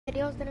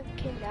videos didn't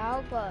came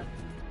out, but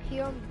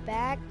here I'm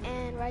back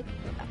and right,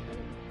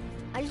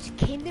 I just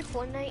came to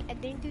Fortnite. I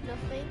didn't do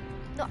nothing.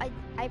 No,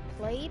 I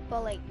played,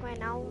 but like right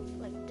now,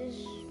 like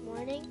this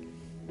morning,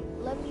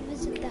 let me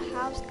visit the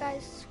house,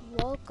 guys.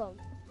 Welcome.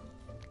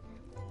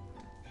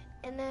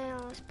 And then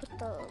let's put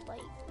the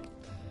like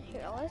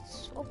here.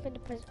 Let's open the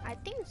present. I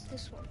think it's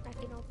this one. I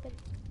can open.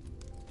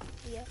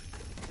 Yeah.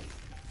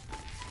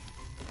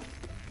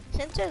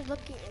 Sensor's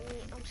looking at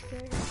me. I'm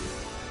scared.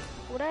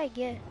 What did I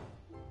get?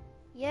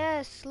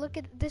 Yes, look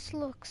at this.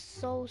 Looks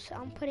so.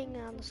 I'm putting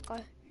it on the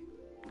sky.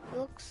 It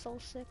looks so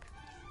sick.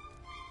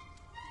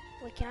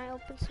 Wait, can I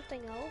open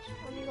something else?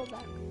 Let me go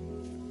back.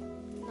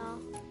 No.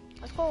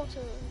 Let's go to.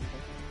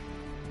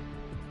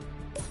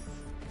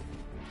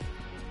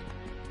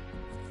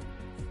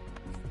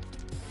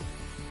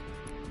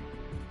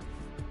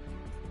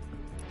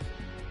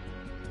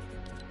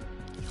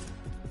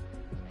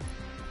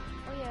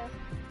 Oh yeah.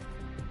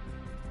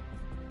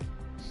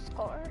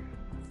 Score.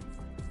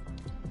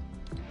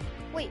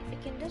 Wait,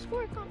 can this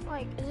work on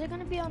like? Is it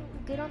gonna be on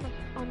good on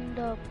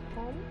the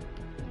phone?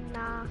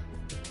 Nah.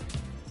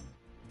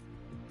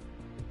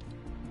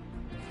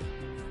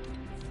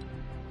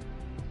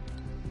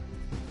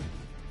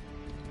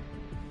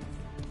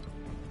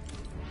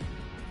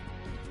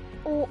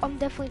 Oh, I'm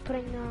definitely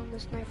putting down the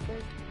sniper.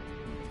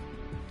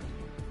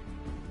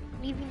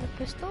 Leaving the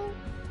pistol.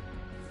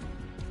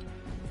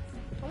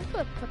 I'm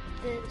gonna put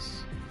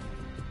this.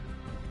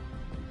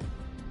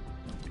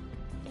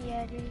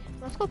 Yeah, dude.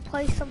 Let's go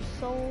play some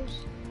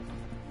souls.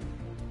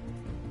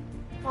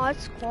 Oh,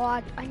 it's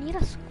squad. I need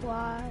a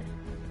squad.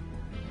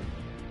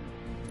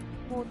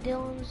 Oh,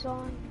 Dylan's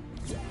on.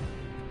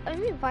 Let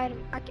me invite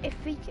him. If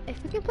we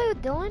can play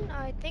with Dylan,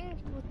 I think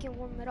we can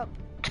warm it up.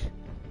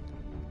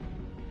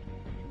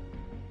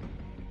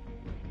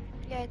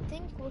 Yeah, I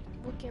think we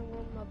can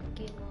warm up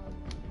game up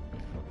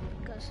before,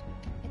 because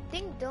I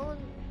think Dylan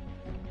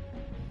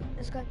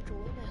is gonna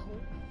join. I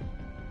hope.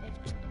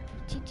 If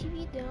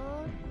TTV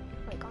Dylan,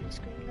 like on the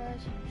screen,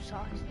 guys, you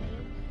saw his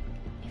name.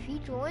 If he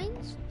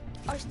joins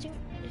our stream,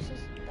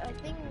 I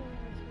think we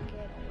can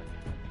get a win.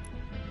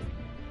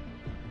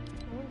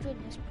 I won't join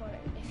this part.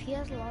 If he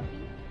has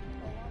lobby.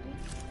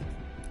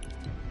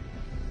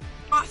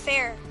 Not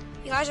fair.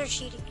 You guys are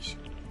cheating.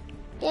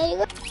 Yeah, you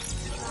got.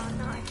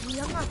 Nah,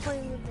 I'm not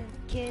playing with the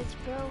kids,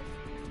 bro.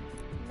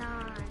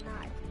 Nah.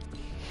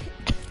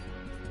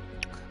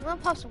 I'm gonna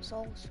pop some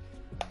souls.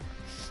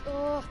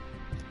 Oh,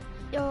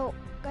 yo,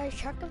 guys,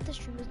 check if the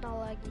stream is not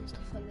lagging and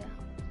stuff like that.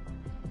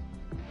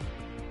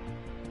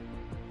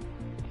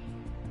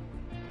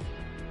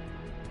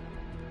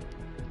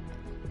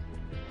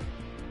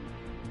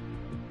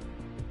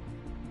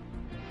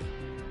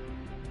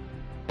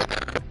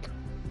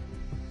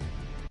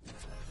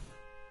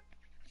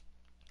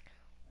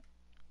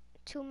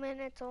 Two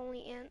minutes only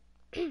in.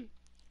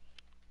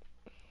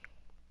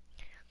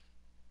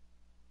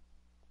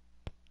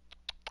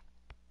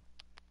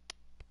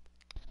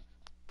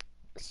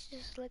 It's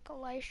just like a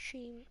live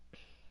stream.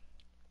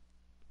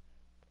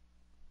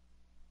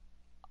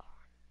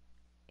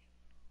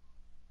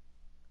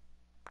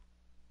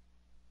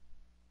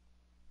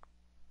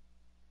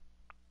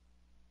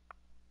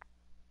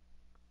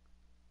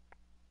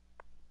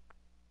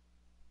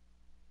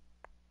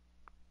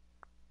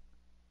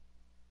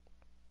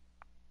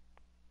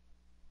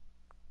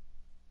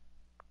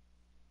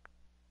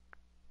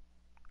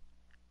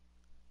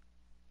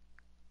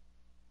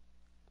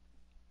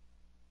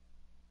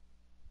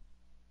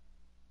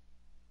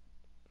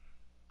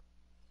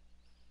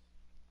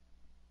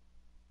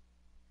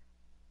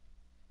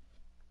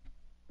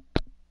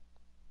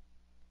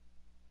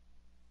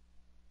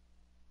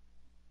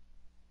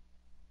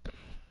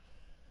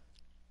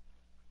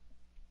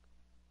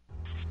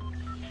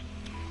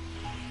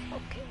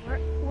 Okay,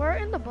 we're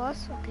in the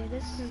bus. Okay,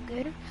 this is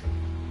good.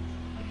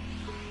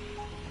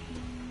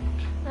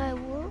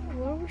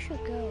 Where we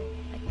should go?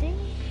 I think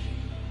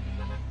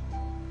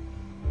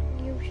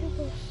you should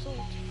go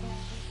Salty.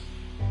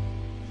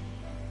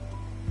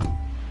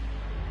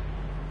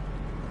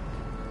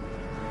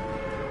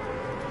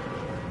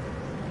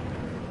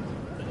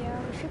 Yeah,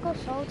 we should go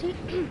Salty,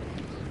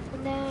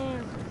 and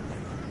then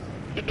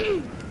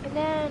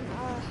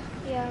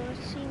yeah,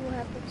 let's see what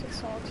happens at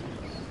Salty's.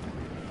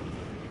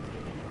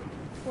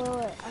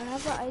 Well, I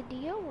have an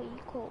idea what you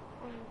call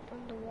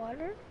on the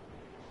water.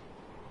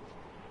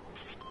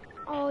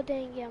 Oh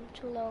dang, yeah, I'm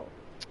too low.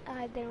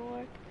 It didn't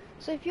work.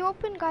 So if you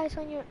open, guys,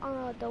 on your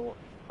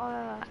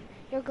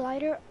your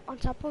glider on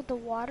top of the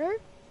water,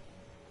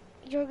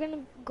 you're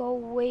gonna go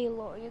way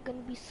low. You're gonna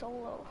be so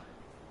low.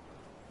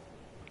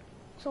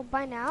 So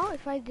by now,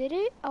 if I did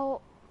it,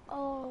 so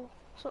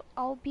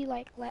I'll be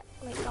like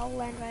I'll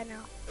land right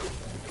now.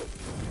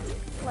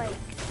 Like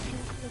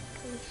at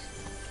least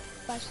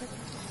 5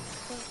 seconds.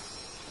 So,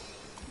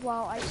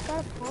 wow, I just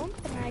got a pump,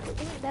 and I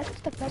think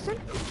that's the present.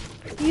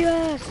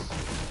 Yes.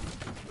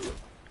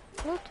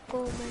 Let's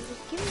go, man.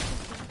 Just give me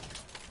something.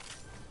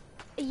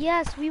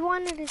 Yes, we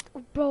wanted it.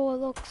 Bro, it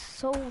looks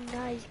so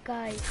nice,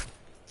 guys.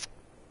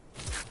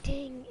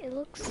 Dang, it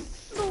looks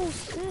so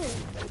sick.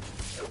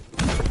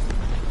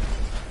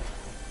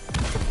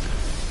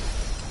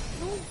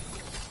 No.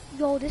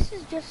 Yo, this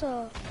is just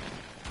a,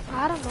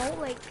 I don't know,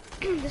 like,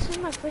 this is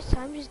my first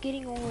time just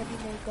getting already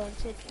more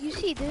guns. You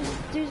see,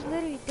 there's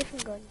literally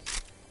different guns.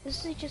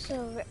 This is just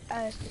a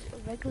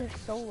regular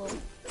solo.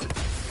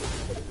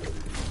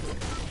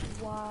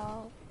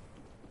 Wow.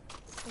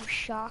 I'm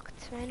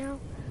shocked right now.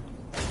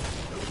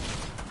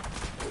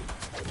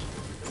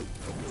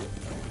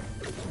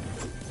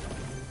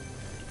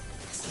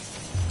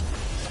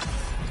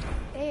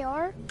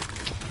 AR?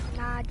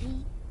 Nah,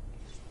 G.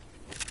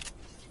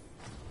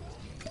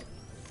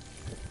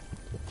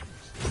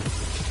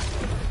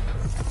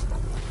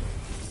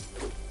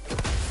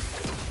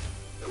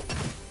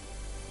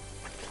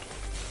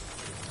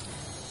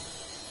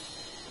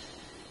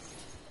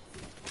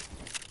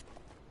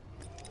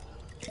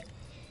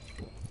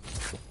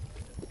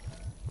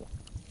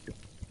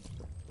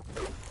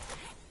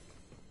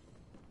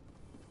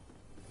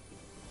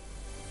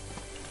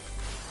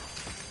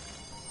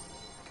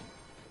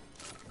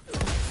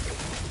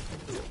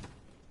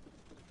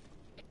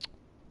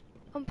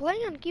 I'm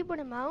playing on keyboard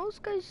and mouse,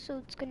 guys, so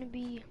it's gonna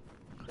be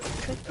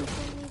tricky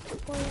for me to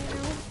play right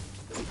now.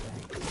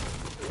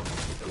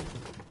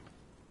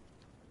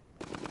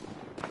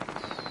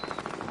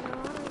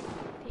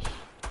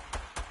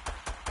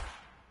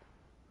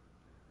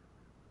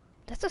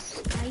 That's a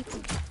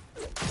sniper.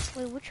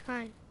 Wait, which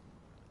kind?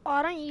 Oh,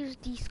 I don't use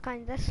these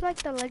kinds. That's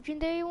like the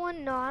legendary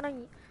one. No, I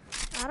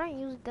don't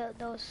use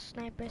those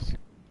snipers.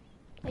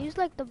 I use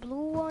like the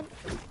blue one.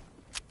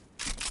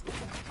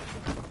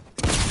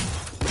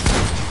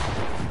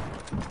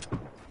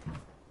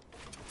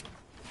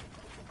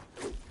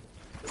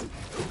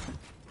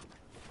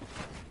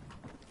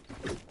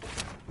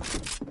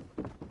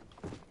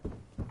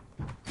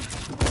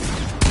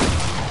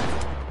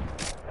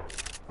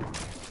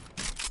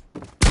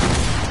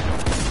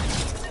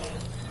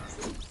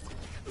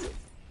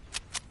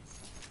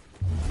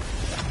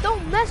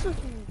 Don't mess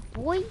with me,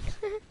 boy.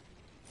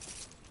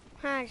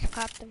 I just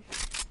clapped him.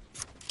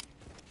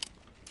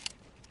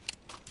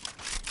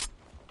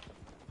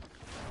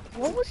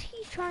 What was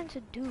he trying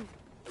to do?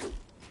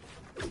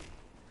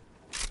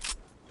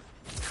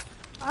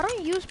 I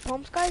don't use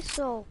pumps, guys,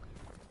 so...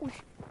 Ooh.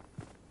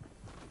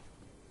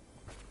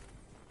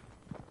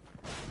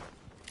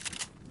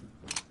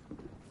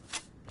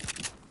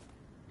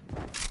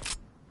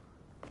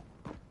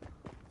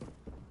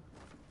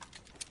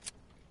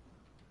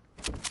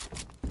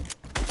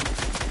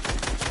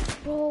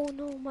 Bro,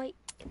 no, my...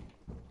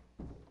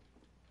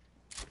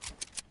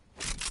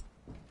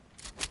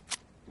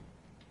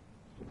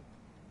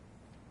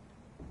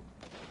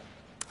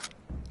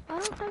 I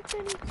don't have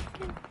any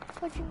freaking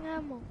fudging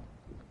ammo.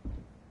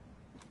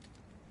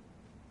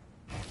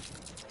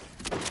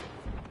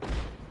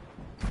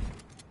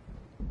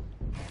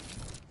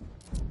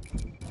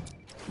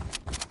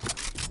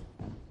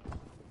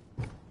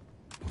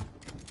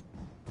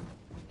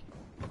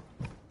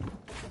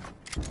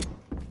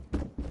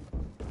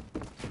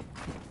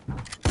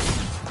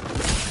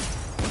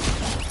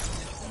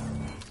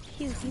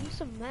 Give me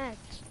some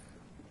mats,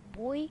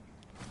 boy.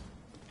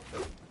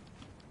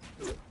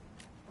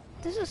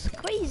 This is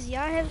crazy.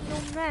 I have no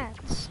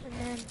mats, and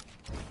then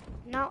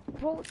now,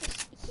 bro,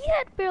 he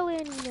had barely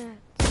any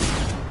mats.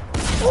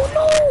 Oh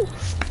no!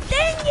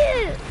 Dang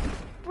it,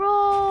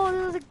 bro!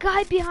 There's a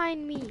guy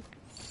behind me.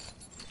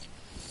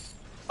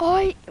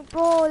 Oh,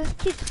 bro, this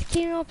kid just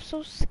came up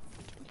so.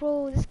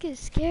 Bro, this kid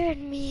scared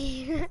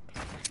me.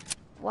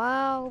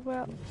 Wow,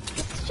 bro.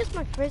 It's just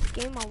my first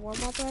game on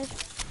warm up,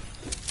 guys.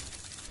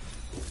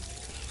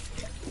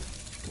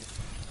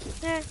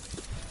 Yeah.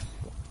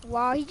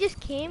 Wow, he just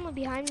came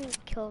behind me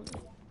and killed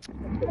me.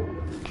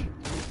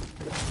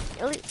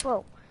 Elite,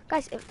 bro,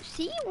 guys,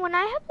 see, when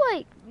I have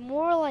like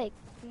more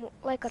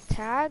like a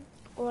tag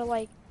or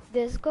like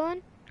this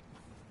gun,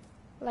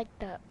 like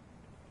the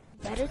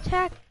better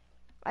tag,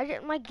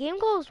 my game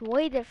goes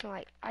way different.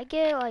 Like I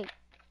get like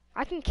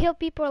I can kill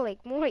people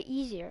like more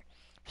easier.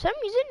 For some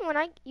reason, when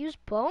I use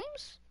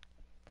bombs,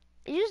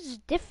 it's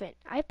just different.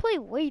 I play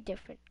way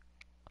different.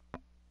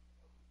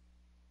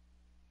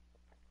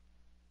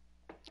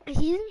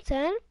 Season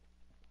 10,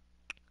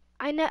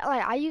 I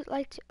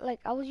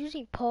was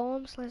using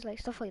poems like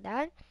stuff like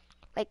that.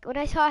 Like when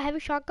I saw a heavy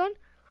shotgun,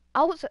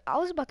 I was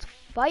about to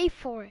fight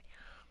for it,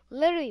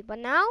 literally. But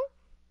now,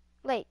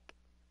 like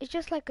it's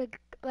just like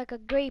a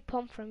gray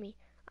pump for me.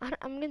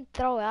 I'm gonna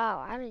throw it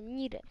out. I don't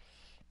need it.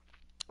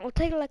 I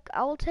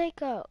will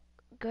take a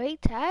gray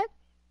tag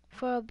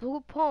for a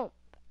blue pump.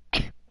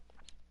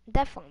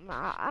 Definitely,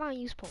 I don't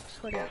use pumps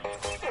for that.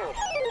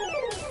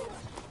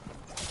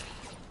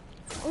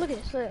 Look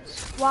at this, look at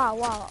this.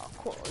 Wow,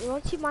 cool. You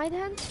wanna see my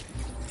hands?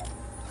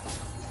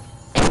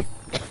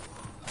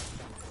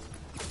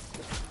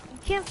 You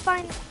can't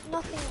find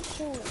nothing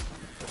cool.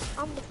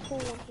 I'm the cool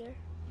one here.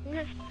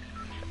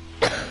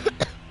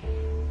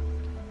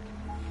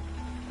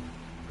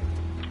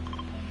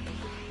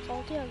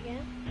 Salty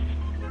again.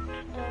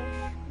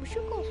 We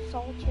should go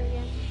salty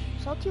again.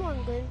 Salty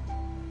one good.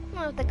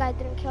 No, if the guy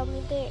didn't kill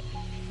me there.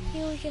 He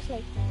was just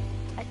like,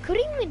 I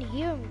couldn't even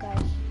hear him,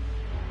 guys.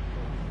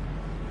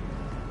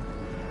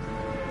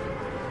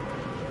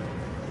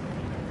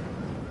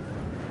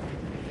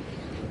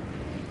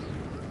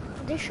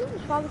 This shoot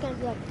is probably gonna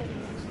be like 30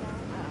 minutes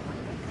long. I don't want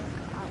to make like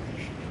an hour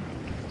shoot.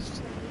 Like, it's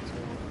just gonna be too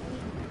long for me.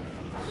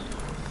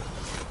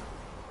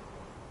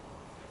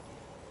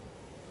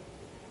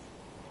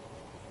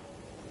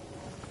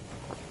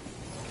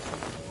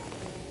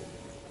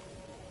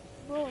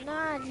 Bro,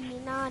 nah, G,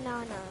 nah.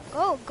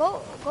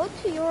 Go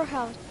to your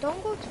house.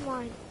 Don't go to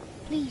mine.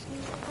 Please,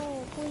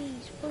 no,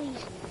 please.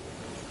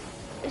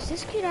 Is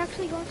this kid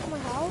actually going to my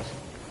house?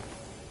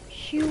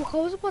 Shoot, I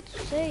was about to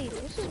say,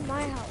 this is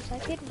my house. I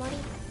paid money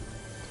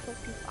for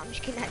people. I'm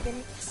just kidding, I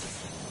didn't.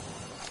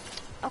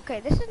 Okay,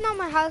 this is not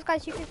my house,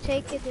 guys. You can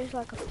take it. There's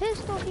like a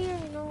pistol here,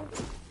 you know.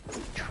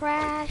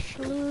 Trash,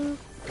 loot,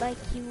 like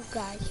you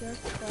guys. You're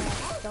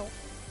trash, though.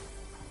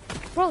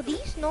 Bro,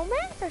 these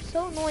snowmans are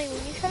so annoying.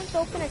 When you try to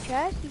open a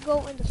chest, you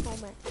go in the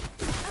snowman.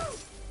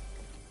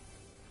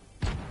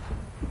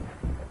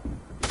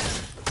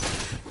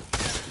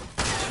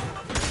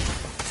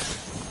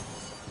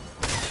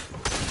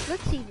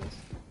 Let's see this.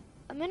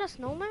 I'm in a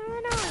snowman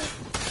right now.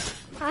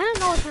 I don't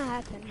know what's gonna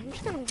happen. I'm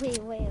just gonna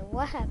wait.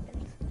 What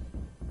happens?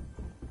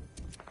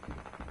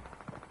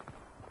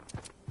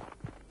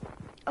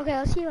 Okay,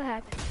 let's see what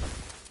happens.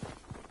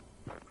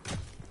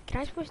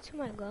 Can I switch to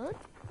my gun?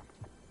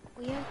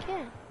 Oh, yeah, I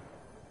can.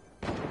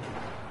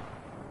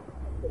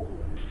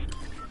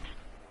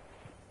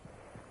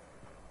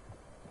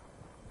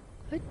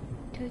 What?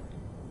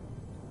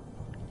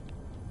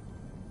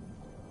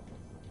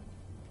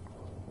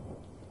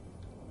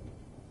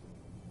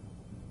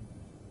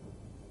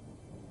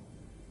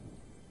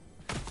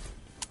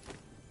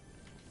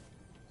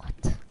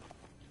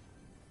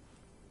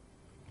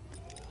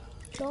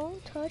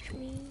 Don't touch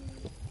me.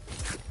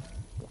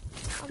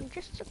 I'm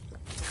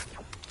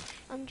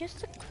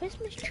just a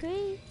Christmas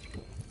tree.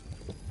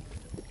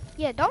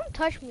 Yeah, don't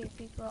touch me,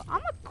 people.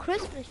 I'm a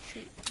Christmas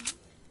tree.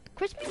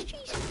 Christmas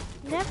trees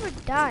never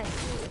die.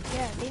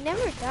 Yeah, they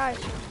never die,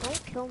 so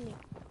don't kill me.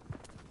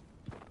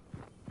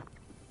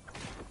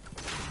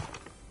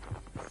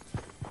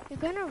 You're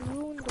gonna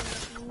ruin the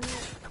mood.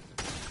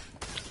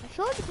 I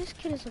feel like this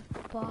kid is a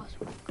boss.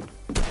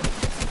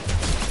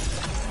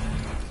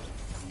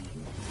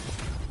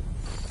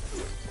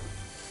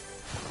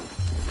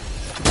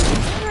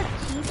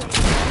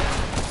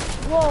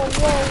 Whoa.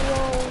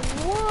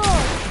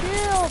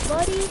 Chill,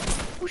 buddy.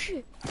 Oh,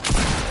 shit.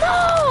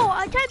 No!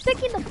 I tried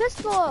picking the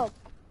pistol up.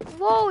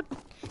 Whoa.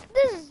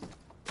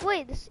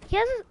 Wait, he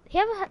has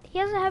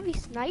a heavy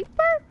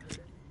sniper?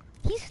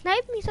 He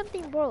sniped me,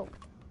 something broke.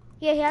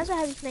 Yeah, he has a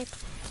heavy sniper.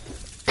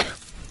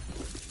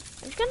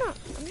 I'm just gonna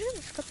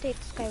spectate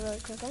this guy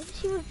really quick. I want to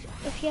see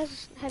if he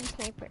has a heavy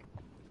sniper.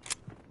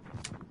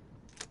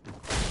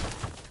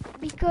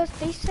 Because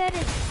they said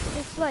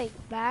it's like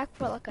back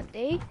for like a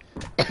day.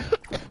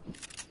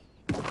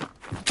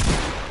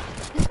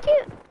 This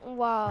kid,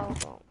 wow,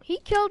 he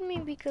killed me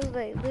because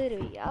like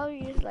literally I was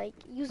just like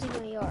using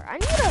an AR.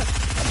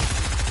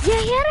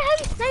 Yeah, he had a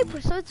heavy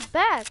sniper, so it's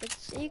back.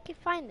 You can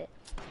find it.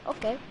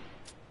 Okay,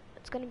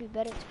 it's gonna be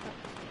better to find.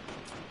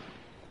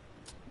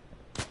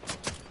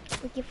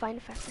 We can find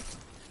it faster.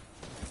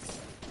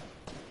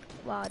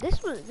 Wow,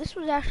 this was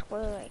actually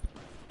like,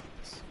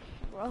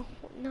 bro,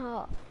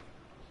 no.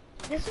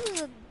 This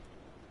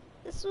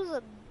was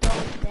a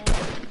dumb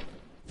death.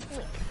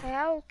 Wait,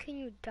 how can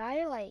you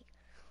die like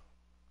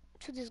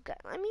to this guy?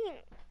 I mean,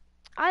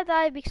 I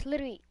died because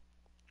literally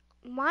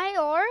my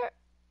R,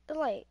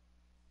 like,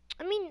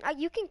 I mean,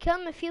 you can kill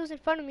him if he was in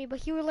front of me, but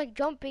he was like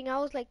jumping. I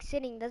was like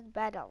sitting. That's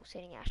bad. I was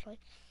sitting actually.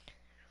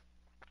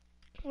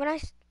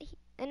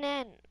 And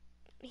then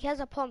he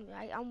has a pump.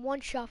 I'm one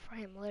shot for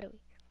him,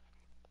 literally.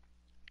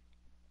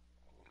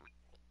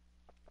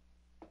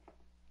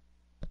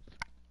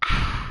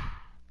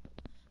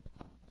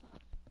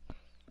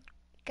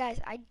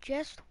 Guys, I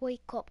just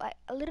wake up. I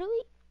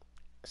literally,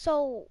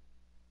 so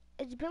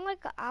it's been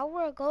like an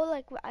hour ago,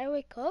 like I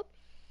wake up,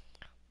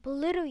 but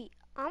literally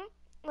I'm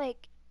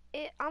like,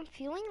 I'm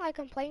feeling like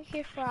I'm playing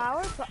here for an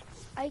hour, but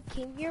I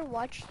came here,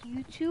 watched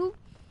YouTube,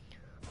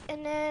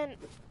 and then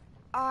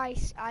I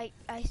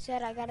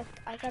said I gotta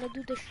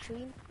do the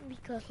stream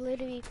because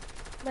literally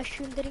my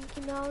stream didn't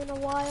come out in a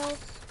while,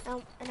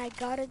 and I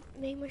gotta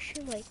make my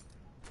stream. Like,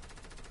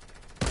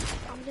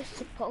 I'm just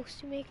supposed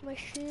to make my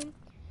stream.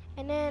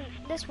 And then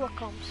this what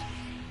comes.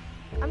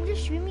 I'm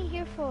just streaming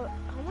here for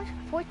how much?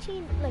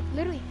 14, like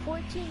literally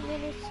 14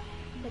 minutes,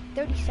 like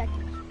 30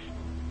 seconds.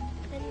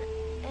 And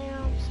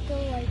I'm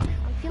still like,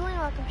 I'm feeling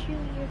like I'm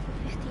streaming here for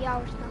 50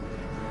 hours now.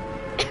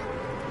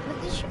 But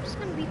this stream is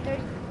gonna be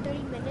 30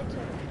 minutes,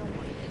 or no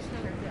more. It's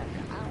not gonna be like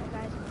an hour,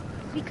 guys.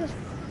 Because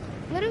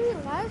literally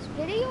last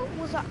video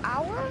was an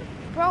hour.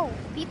 Bro,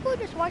 people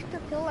just watched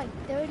until like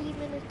 30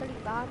 minutes,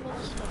 35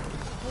 minutes. Like,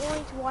 they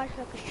wanted to watch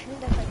like a stream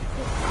that's like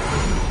 50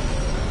 minutes.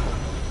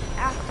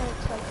 After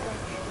it's like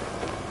finished.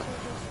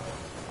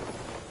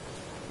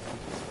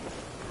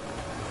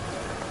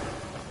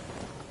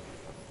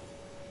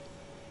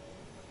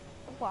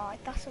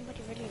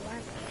 somebody really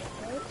landed,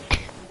 right?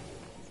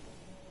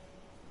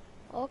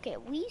 Okay,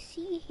 we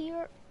see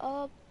here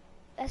a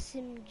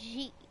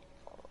SMG.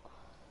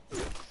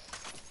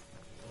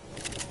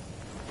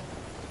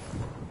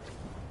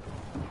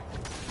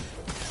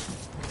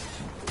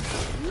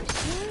 You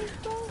serious,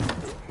 bro?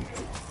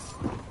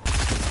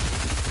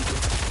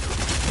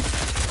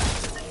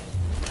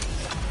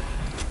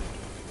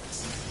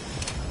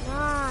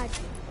 Nah,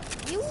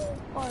 you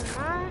are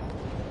not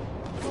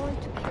going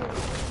to kill me.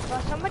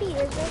 But somebody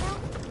is right now.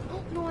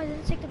 Oh, no, I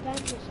didn't take the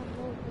bandages. I'm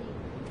low bleed.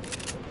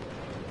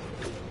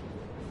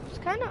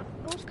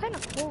 It was kind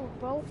of cold,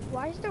 bro.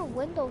 Why is there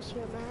windows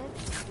here, man?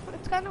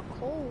 It's kind of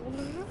cold.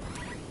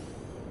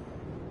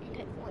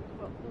 Okay, wait,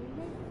 bro.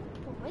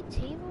 Bro, my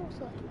table's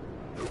like,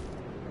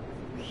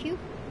 cute.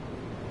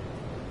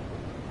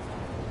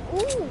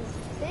 Ooh,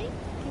 thank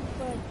you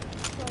for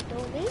a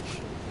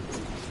donation.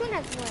 This one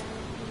has more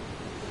energy.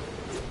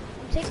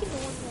 I'm taking the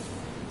one that.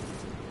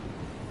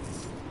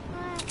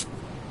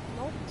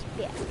 Nope, it's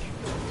bad.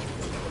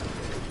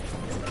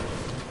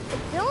 The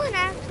villain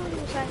actually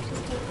was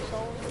actually taking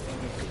souls.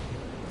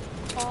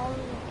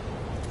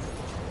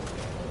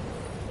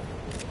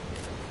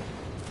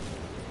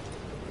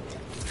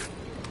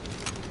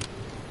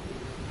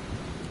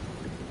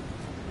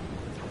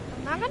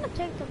 I'm not gonna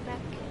take the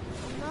mech kit.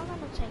 I'm not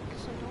gonna take,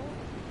 so don't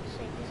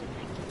say there's a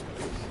mech kit.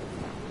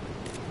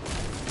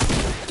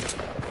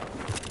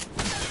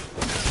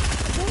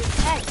 Don't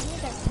tag, you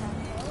need that tag,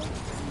 bro.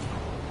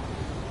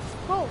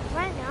 Bro,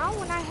 right now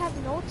when I have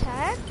no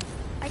tag,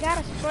 I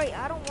gotta spray.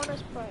 I don't wanna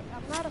spray.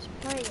 I'm not a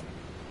sprayer.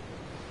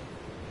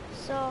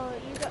 So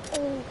you got,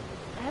 oh,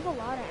 I have a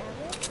lot of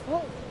ammo.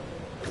 Oh,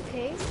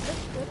 okay,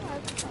 that's good. I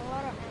have a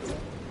lot of ammo.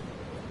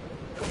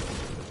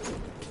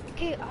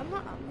 Okay, I'm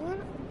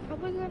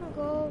probably gonna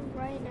go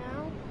right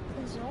now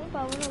in zone, but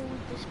I wanna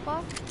loot this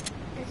spot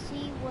and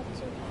see what's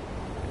in here.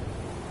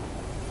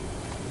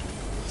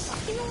 I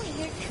can only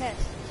hear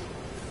chests.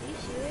 Are you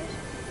serious?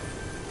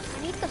 I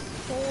need the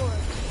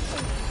sword.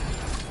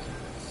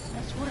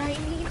 That's what I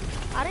need.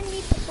 I don't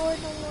need the sword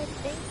no more.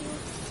 Thank you.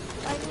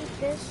 I need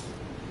this.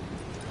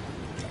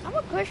 I'm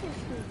a Christmas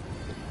tree.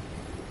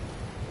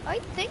 I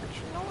think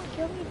should no one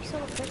kill me because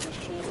I'm a Christmas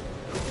tree.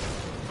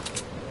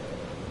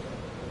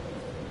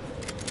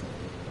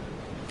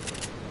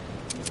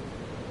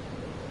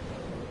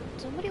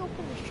 Somebody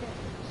open this chest.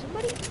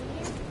 Somebody in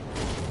here?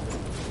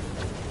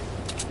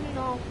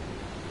 No.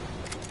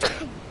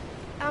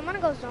 I'm gonna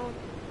go zone.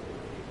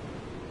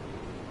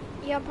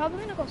 Yeah, I'm probably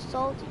gonna go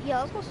salty.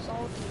 Yeah, let's go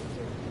salty.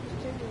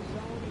 Just in the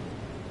zone and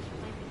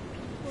my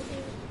people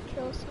maybe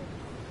kill some.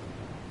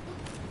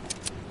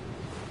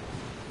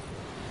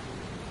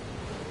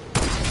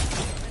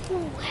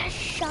 Ooh,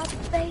 headshot,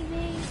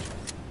 baby.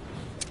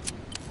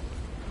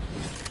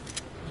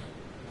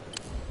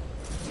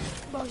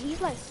 Bro,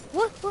 he's like,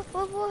 what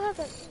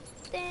happened?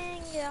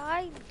 Dang it,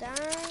 I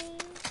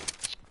died.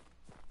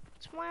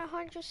 It's my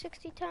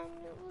 160 times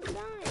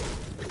dying.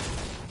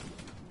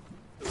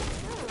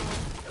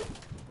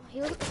 He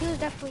was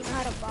definitely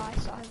not a bot,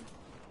 so I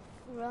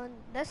run.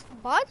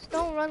 Bots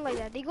don't run like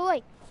that. They go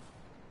like.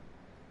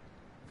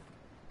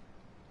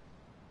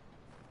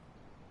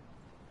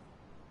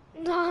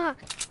 Nah.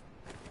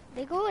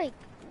 They go like,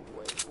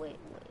 wait.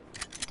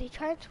 They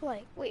try to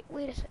like, wait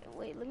a second,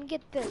 let me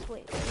get this,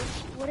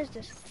 what is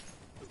this?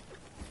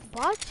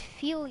 Bots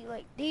feel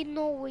like they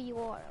know where you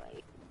are,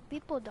 like,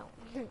 people don't.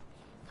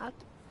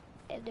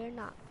 They're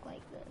not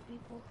like the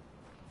people.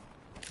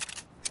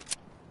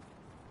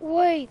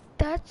 Wait,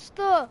 that's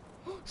the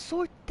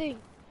sword thing.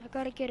 I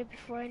gotta get it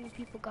before any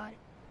people got it.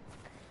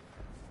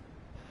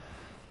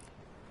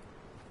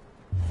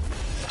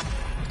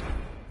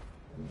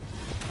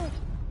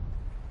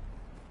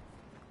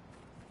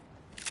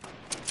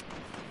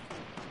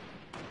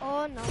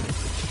 Oh no.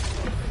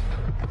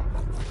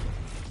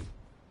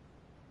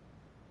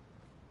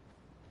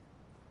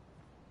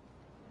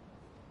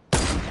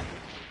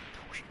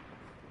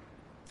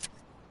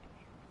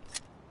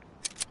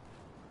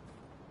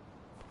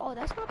 Oh,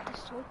 that's not the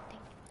sword thing.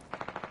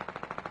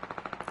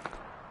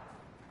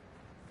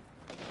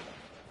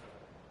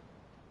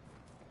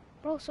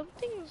 Bro,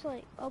 something's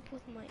like up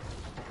with my...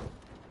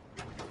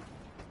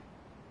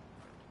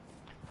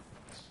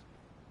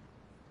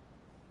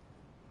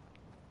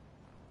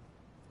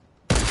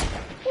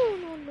 Oh,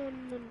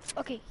 no.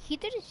 Okay, he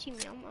didn't see me.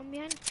 I'm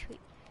behind a tree.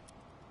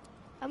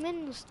 I'm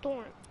in the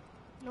storm.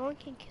 No one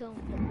can kill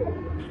me.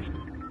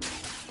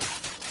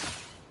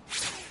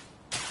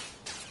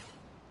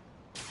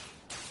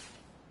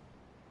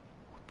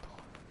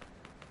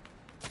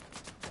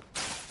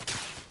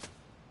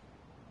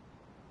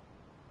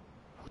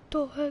 What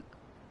the heck?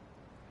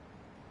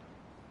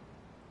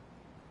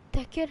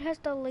 That kid has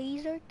the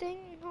laser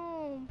thing?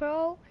 No,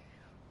 bro.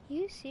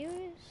 You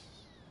serious?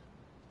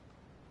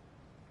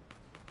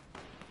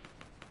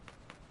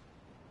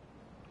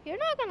 You're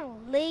not gonna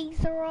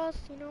laser us,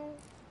 you know?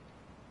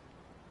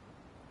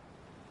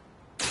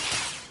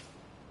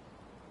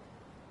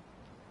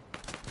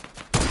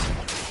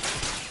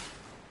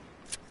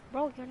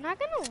 Bro, you're not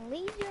gonna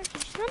laser us. You're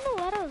just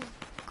gonna let us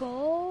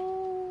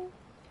go.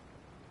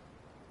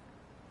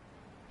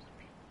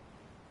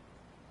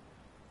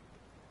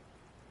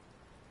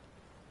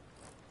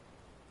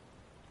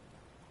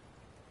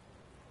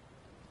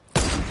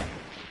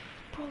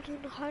 Bro,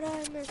 dude, how did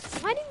I miss?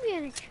 Why didn't we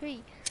in a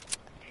tree?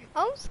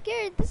 I'm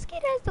scared. This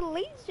kid has the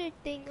laser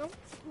thing. I'm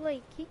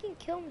like, he can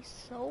kill me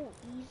so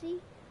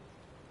easy.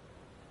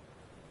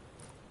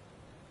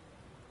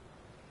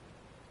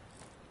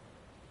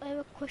 I have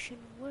a question.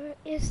 Where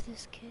is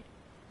this kid?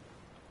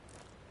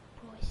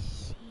 Bro, I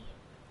see.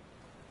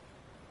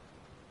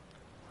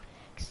 Where the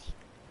heck's he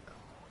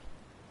going?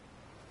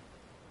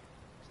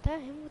 Is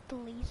that him with the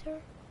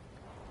laser?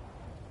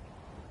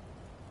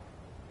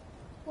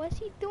 Why is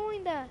he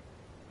doing that?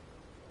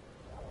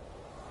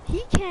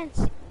 He can't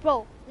see.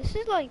 Bro, this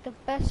is like the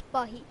best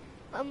spot.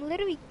 I'm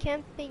literally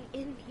camping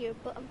in here,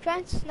 but I'm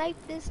trying to snipe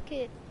this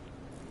kid.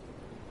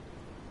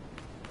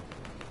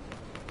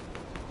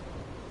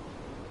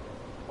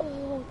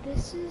 Oh,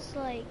 this is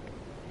like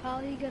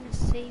probably gonna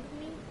save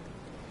me.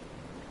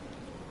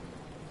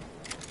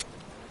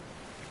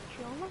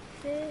 Kill my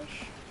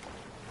fish.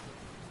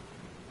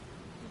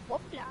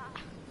 Whoopla.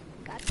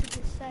 Got to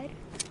this side.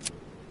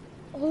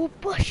 Oh,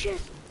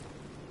 bushes.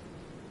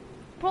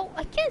 Bro,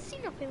 I can't see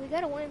nothing. We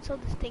gotta wait until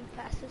this thing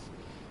passes.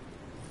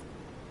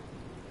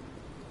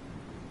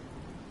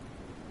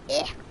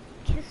 Yeah,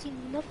 can't see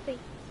nothing.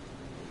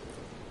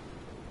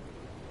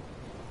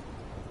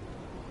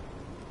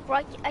 Bro,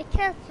 I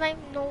can't snipe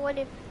no one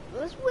if...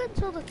 Let's wait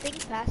until the thing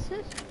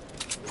passes,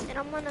 and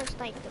I'm gonna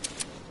snipe them.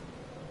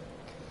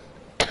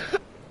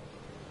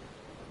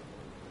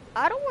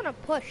 I don't wanna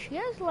push. He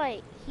has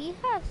like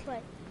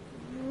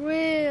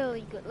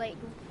really good, like,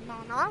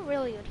 no, not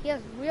really good. He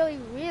has really,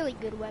 really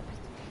good weapons.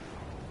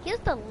 He has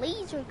the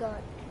laser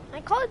gun. I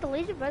call it the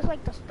laser, but it's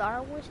like the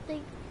Star Wars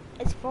thing.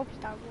 It's from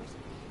Star Wars.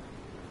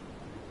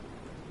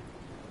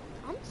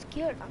 I'm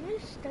scared. I'm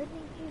just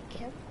standing here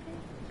camping.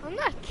 I'm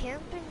not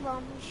camping, but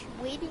I'm just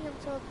waiting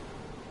until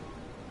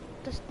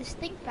this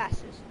thing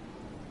passes.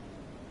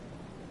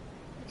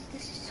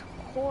 This is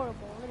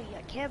horrible. Literally,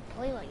 I can't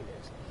play like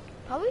this.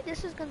 Probably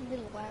this is gonna be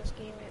the last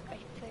game, I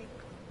think.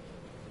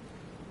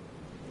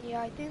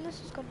 Yeah, I think this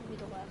is gonna be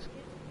the last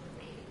game.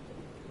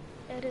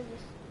 It is.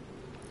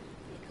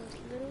 Because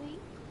literally,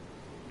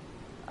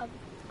 I'm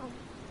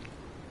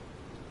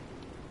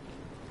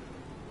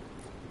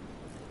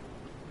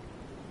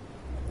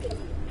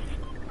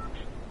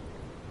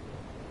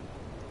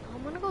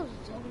gonna go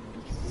zombie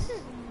because this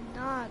is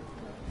not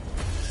good.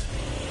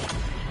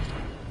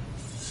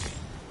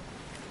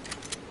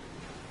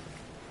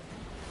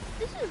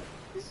 This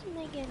doesn't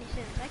make any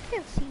sense. I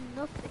can't see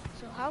nothing.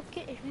 So how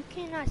can, if you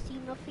cannot see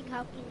nothing,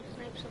 how can you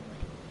snipe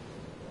somebody?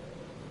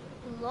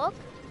 Luck?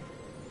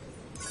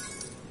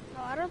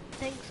 No, I don't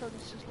think so.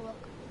 This is luck.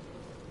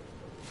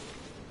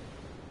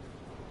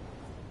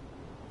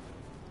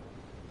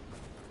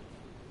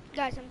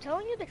 Guys, I'm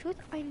telling you the truth.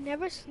 I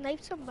never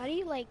sniped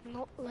somebody like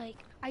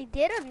I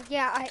did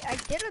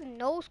a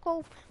no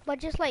scope, but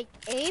just like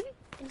aim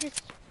and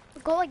just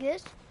go like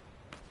this,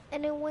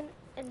 and then went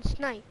and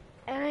snipe,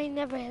 and I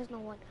never has no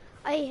one.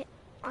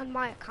 On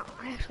my account,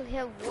 I actually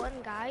have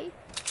one guy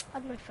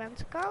on my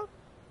friend's account.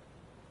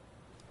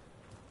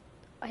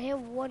 I have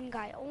one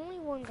guy, only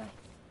one guy,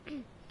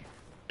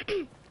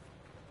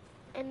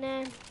 and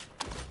then.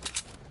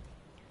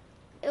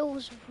 It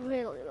was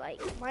really like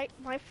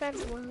my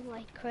friends went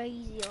like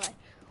crazy, like,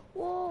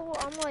 whoa!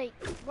 I'm like,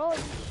 bro,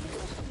 she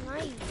was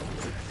nice.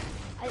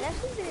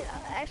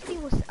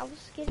 I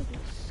was getting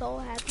so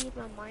happy in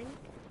my mind.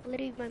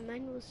 Literally, my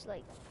mind was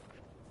like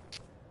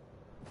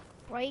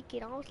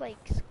breaking. I was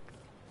like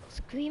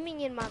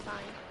screaming in my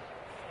mind.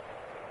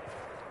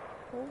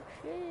 Oh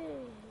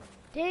shit!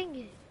 Dang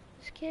it!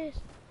 This kid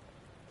is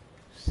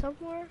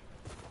somewhere.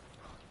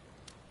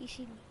 He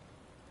see me.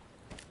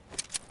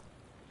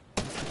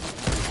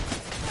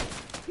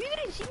 You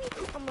didn't see me?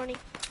 I'm running.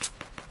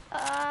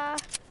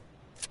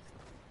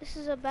 This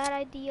is a bad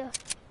idea.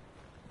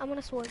 I'm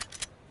gonna sword.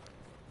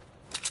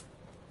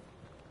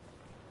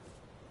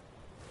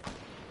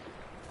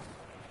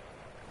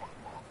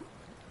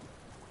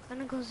 I'm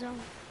gonna go zone.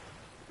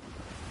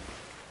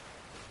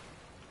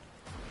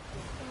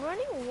 I'm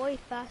running way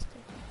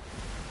faster.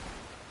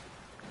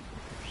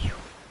 Phew.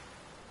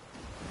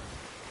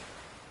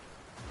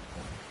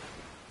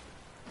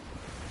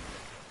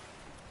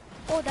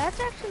 Oh, that's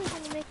actually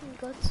gonna make me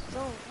go to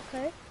zone,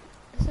 okay?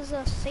 This is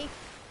a safe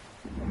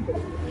way to go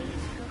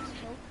to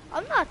zone.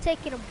 I'm not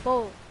taking a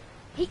bow.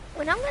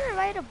 When I'm gonna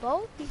ride a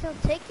bow, he's gonna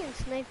take it and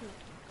snipe me.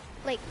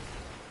 Like,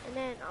 and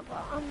then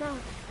I'm not.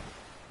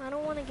 I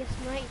don't wanna get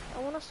sniped. I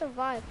wanna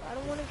survive. I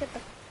don't wanna get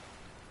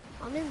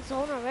I'm in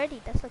zone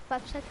already. That's like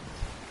 5 seconds.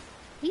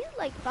 He's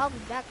like probably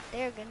back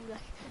there gonna be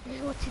like, I don't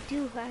know what to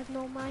do. I have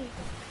no mind.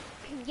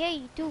 Yeah,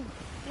 you do.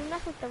 You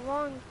messed with the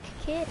wrong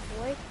kid,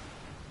 boy.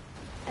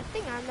 I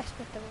think I messed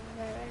with the wrong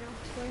guy right now,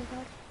 I swear to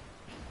God.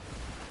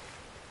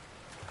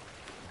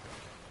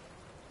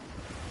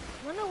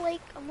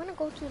 I'm gonna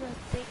go to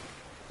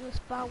the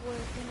spot where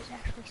there's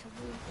actually some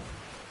room.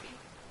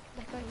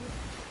 Like right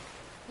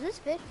here. Is this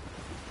fish?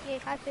 Yeah,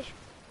 hi fish.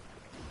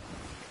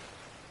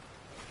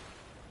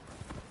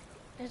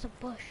 There's a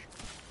bush.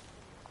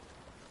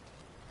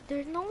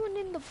 There's no one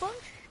in the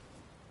bush.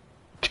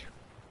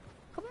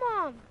 Come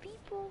on,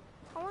 people.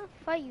 I want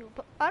to fight you,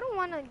 but I don't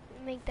want to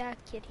make that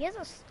kid. He has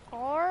a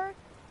scar,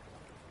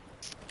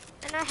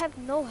 and I have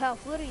no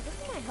health. Literally,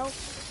 look at my health.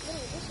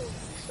 Literally, this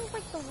is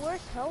like the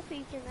worst health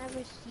you can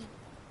ever see.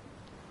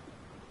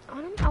 I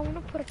want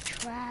to put a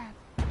trap.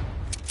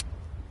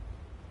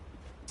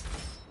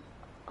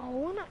 I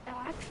want to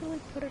actually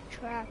put a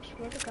trap.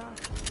 Swear to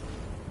God.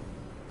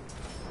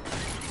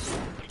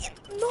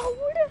 No,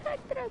 where the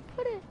heck did I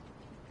put it?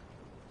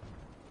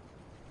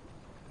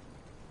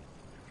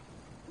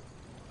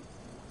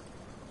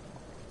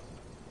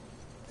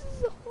 This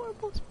is a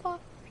horrible spot.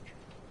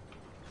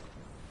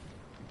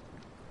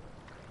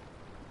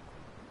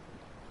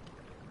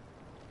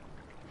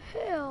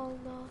 Hell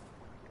no.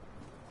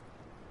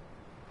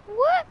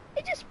 What?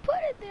 I just put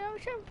it there. I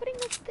was trying to put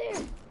it up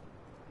there.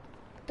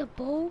 The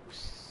bow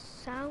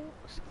sound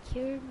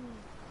scared me.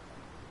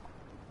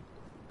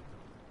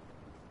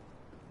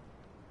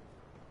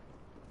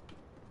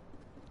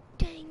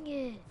 Dang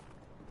it.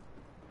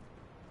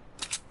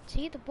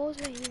 See, the bow's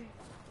right here.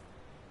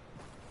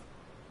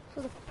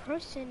 So the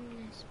person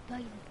is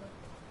biting.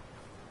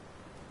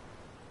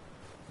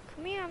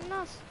 Come here, I'm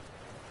not.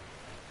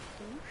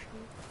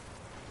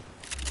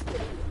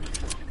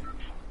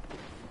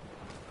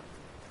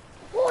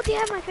 Oh, they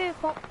have my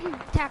favorite ball.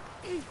 Attack.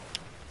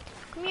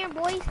 Come here,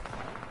 boys.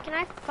 Can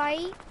I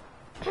fight?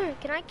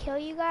 Can I kill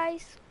you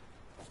guys?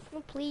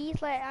 No,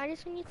 please. Like, I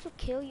just need to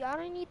kill you. I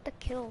don't need the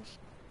kills.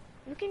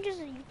 You can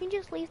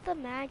just leave the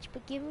match,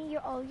 but give me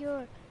all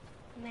your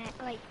man.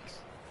 Oh,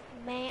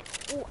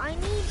 I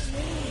need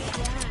minis.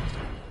 Yeah.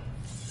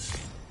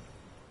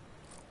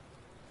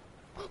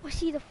 Oh,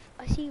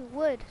 I see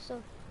wood.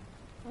 So,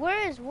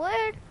 where is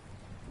wood?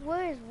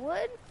 Where is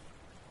wood?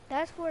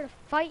 That's where the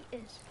fight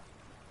is.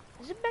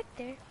 Is it back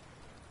there?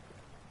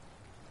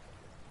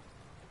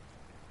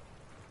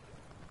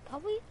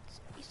 Probably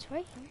it's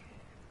right here.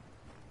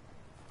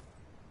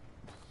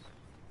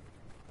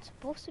 It's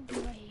supposed to be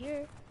right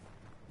here.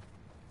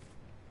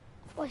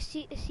 Oh, I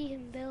see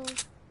him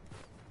build.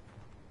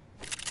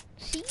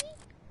 See?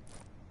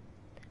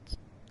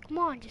 Come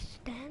on, just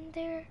stand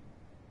there.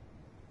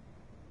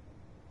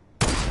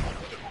 Oh,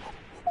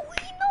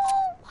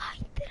 no! Why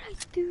did I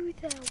do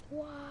that?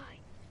 Why?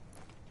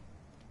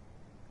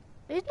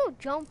 There's no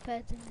jump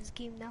pads in this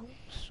game now,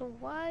 so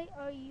why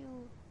are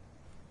you?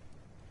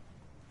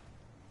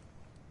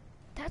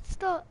 That's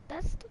the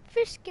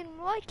fish skin.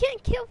 Well, I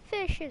can't kill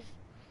fishes.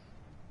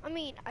 I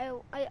mean, I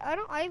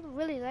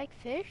really like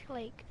fish,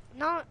 like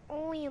not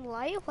only in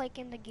life, like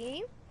in the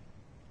game,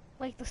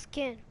 like the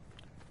skin.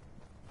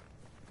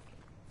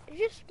 It's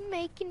just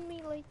making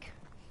me like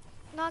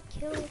not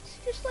kill it. It's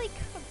just like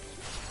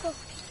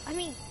I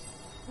mean,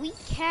 we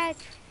catch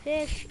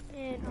fish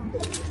in.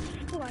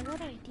 Oh, I got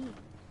an idea.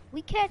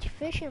 We catch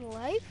fish in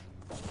life.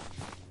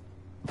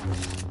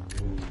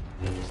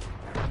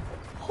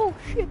 Oh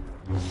shit!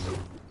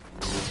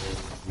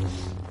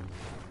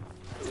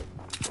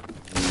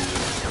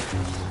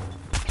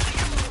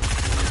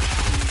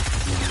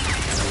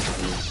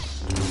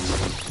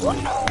 Oh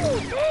no!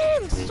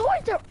 Damn!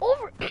 Swords are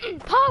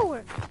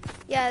overpowered!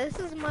 Yeah,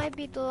 might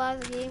be the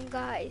last game,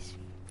 guys.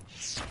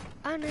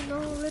 I don't know,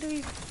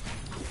 literally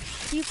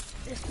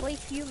just play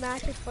few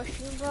matches for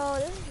stream, bro.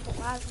 This is the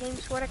last game,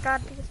 swear to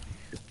God, because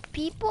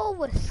people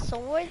with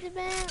swords,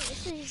 man,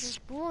 this is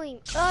just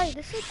bullying. Oh,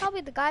 this is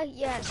probably the guy,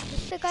 yeah, this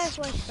is the guy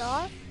who I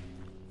saw.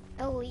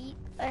 Elite,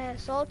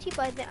 salty,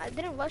 but I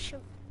didn't rush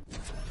him.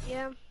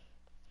 Yeah,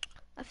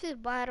 I feel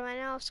bad right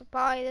now, so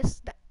probably this is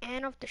the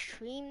end of the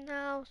stream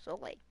now, so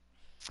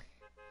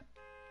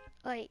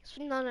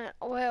so no,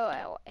 wait.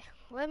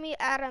 Let me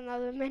add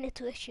another minute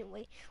to the stream.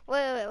 Wait.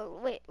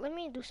 Let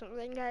me do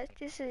something, guys.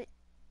 This is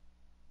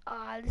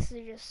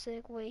just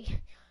sick.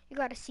 Wait, you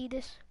gotta see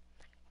this.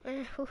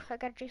 I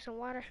gotta drink some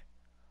water.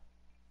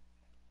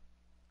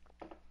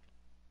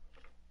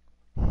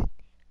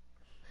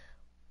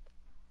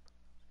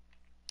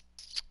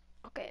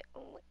 Okay,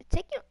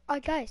 taking.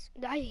 Guys,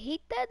 I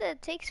hate that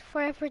it takes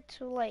forever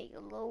to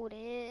load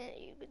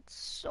in. It's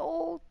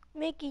so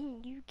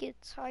making you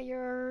get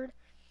tired.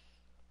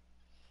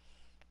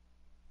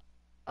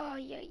 Oh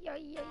yeah.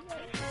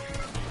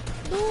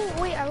 No,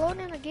 wait, I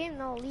loaded in a game.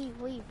 No, leave,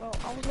 bro.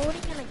 I was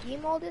loading in a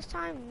game all this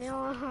time. No,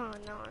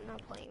 I'm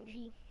not playing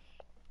G.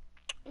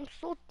 I'm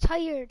so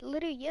tired.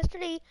 Literally,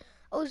 yesterday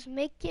I was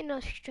making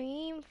a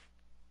stream.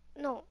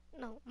 No,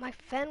 my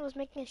friend was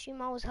making a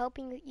stream. I was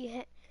helping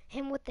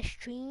him with the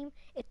stream.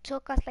 It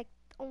took us like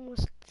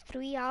almost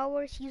 3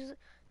 hours.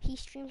 He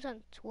streams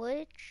on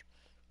Twitch.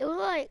 It was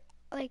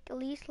like at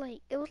least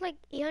it was like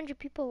 800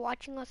 people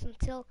watching us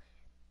until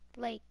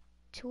like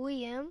 2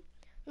 a.m.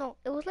 No,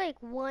 it was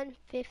like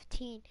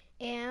 1:15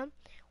 a.m.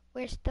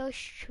 We're still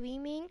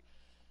streaming.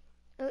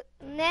 And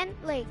then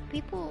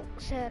people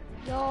said,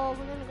 yo,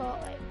 we're gonna go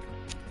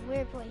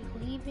we're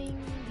leaving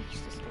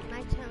because it's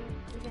nighttime,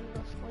 we're gonna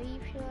go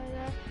sleep, shit like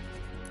that.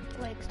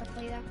 like stuff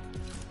like that.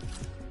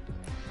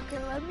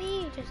 Okay, let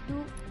me just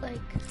do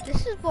like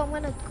this is what I'm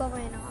gonna go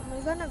right now.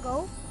 I'm gonna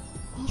go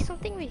eat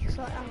something because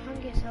I'm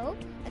hungry as hell,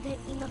 and then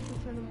eat nothing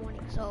for the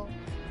morning. So,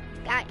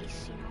 guys,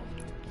 you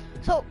know.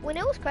 So when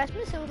it was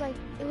Christmas, it was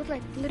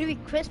like literally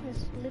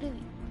Christmas,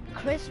 literally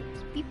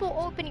Christmas. People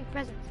opening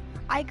presents.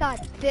 I got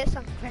this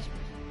on Christmas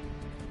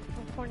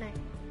from Fortnite,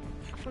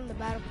 from the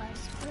Battle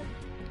Pass.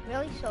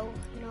 Really? So,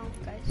 you know,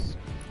 guys.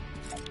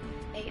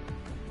 Hey,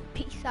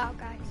 peace out,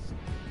 guys.